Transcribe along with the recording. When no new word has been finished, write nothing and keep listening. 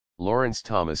Laurence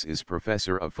Thomas is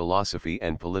professor of philosophy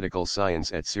and political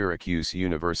science at Syracuse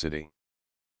University.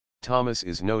 Thomas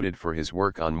is noted for his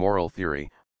work on moral theory,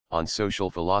 on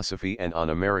social philosophy and on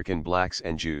American blacks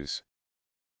and Jews.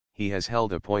 He has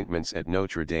held appointments at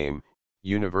Notre Dame,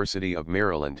 University of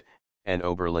Maryland, and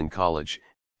Oberlin College,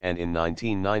 and in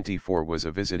 1994 was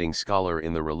a visiting scholar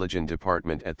in the religion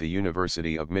department at the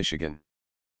University of Michigan.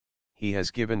 He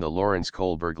has given the Lawrence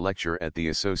Kohlberg Lecture at the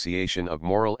Association of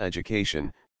Moral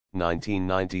Education,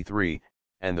 1993,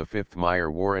 and the 5th Meyer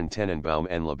Warren Tenenbaum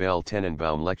and LaBelle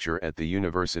Tenenbaum Lecture at the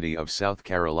University of South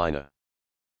Carolina.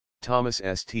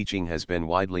 Thomas's teaching has been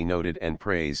widely noted and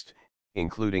praised,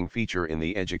 including feature in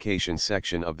the education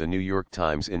section of the New York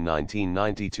Times in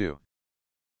 1992.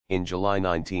 In July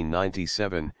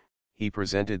 1997, he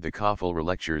presented the Koffler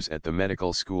Lectures at the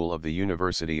Medical School of the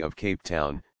University of Cape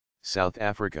Town, South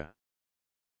Africa.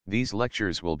 These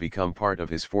lectures will become part of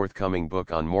his forthcoming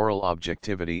book on moral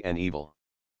objectivity and evil.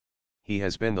 He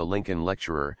has been the Lincoln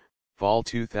Lecturer, Fall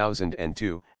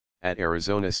 2002, at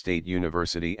Arizona State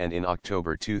University, and in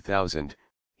October 2000,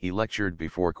 he lectured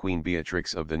before Queen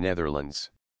Beatrix of the Netherlands.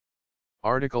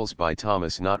 Articles by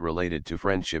Thomas not related to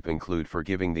friendship include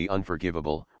Forgiving the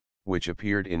Unforgivable, which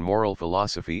appeared in Moral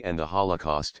Philosophy and the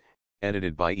Holocaust,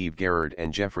 edited by Eve Gerard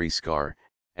and Jeffrey Scar,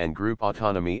 and Group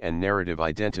Autonomy and Narrative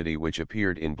Identity, which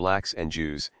appeared in Blacks and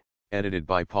Jews, edited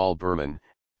by Paul Berman,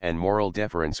 and Moral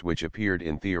Deference, which appeared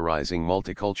in Theorizing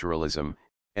Multiculturalism,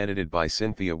 edited by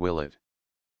Cynthia Willett.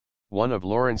 One of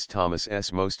Laurence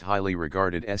Thomas's most highly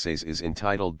regarded essays is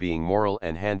entitled Being Moral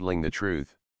and Handling the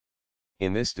Truth.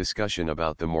 In this discussion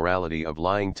about the morality of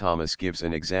lying, Thomas gives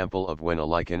an example of when a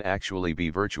lie can actually be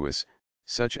virtuous,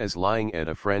 such as lying at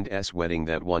a friend's wedding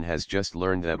that one has just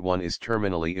learned that one is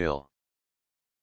terminally ill.